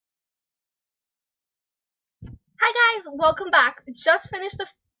Hi guys, welcome back. Just finished the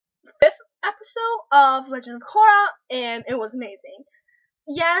fifth episode of Legend of Korra, and it was amazing.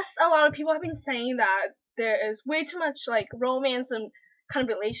 Yes, a lot of people have been saying that there is way too much like romance and kind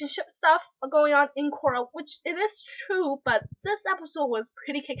of relationship stuff going on in Korra, which it is true, but this episode was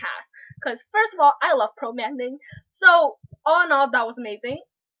pretty kick-ass. Because first of all, I love pro bending, so all in all, that was amazing.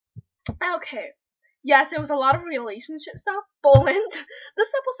 Okay, yes, it was a lot of relationship stuff. Boland.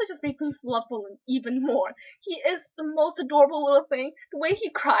 This episode just made me love Boland even more. He is the most adorable little thing. The way he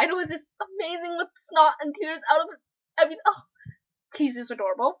cried was just amazing with snot and tears out of it. I mean, oh, he's just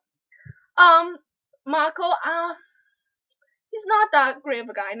adorable. Mako, he's not that great of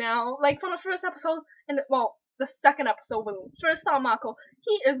a guy now. Like from the first episode and the second episode when we first saw Mako,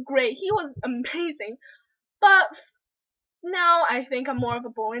 he is great. He was amazing. But now I think I'm more of a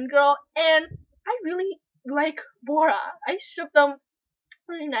Boland girl, and I really like Bora. I ship them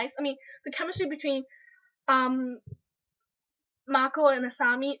really nice. I mean, the chemistry between um Mako and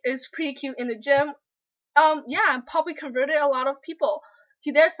Asami is pretty cute in the gym. Yeah, probably converted a lot of people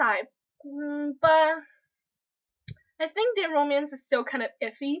to their side. But I think their romance is still kind of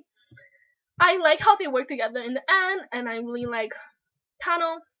iffy. I like how they work together in the end, and I really like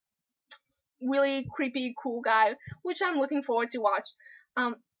Tano, really creepy, cool guy, which I'm looking forward to watch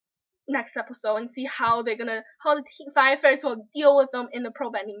next episode and see how the Team Firefighters will deal with them in the pro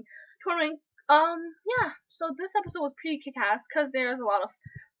bending tournament. Yeah, so this episode was pretty kick-ass because there's a lot of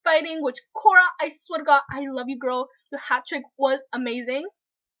fighting, which Korra, I swear to God, I love you, girl. Your hat trick was amazing.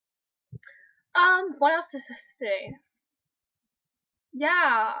 What else to say?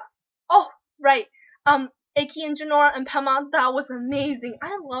 Yeah. Oh, right. Iki and Janora and Pema, that was amazing.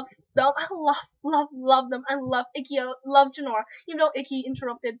 I love them. I love them. I love Iki. I love Janora. Even though Iki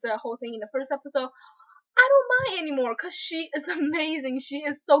interrupted the whole thing in the first episode, I don't mind anymore because she is amazing. She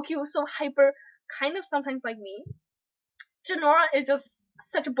is so cute, so hyper, kind of sometimes like me. Janora is just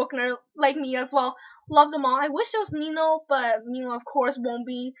such a book nerd like me as well. Love them all. I wish it was Nino, but Nino of course won't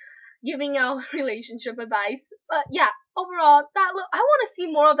be giving out relationship advice. But yeah, overall, I want to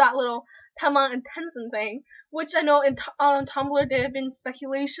see more of that little Pema and Tenzin thing, which I know on Tumblr there have been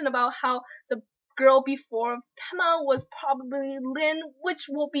speculation about how the girl before Pema was probably Lin, which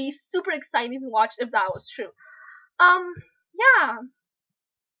will be super exciting to watch if that was true. Yeah.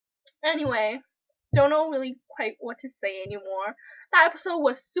 Anyway, don't know really quite what to say anymore. That episode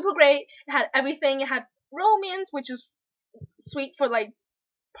was super great. It had everything. It had romance, which is sweet for like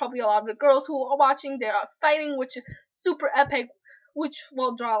probably a lot of the girls who are watching. They are fighting, which is super epic, which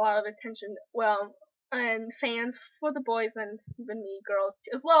will draw a lot of attention. Well, and fans for the boys and even me girls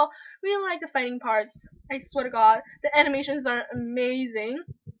as well. Really like the fighting parts. I swear to God, the animations are amazing.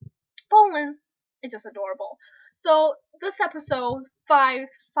 Poland is just adorable. So this episode, five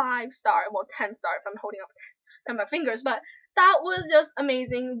star, well 10 star if I'm holding up my fingers, but that was just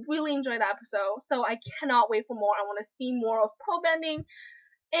amazing. Really enjoyed that episode. So I cannot wait for more. I want to see more of pro bending.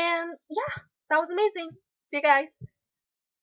 And yeah, that was amazing. See you guys.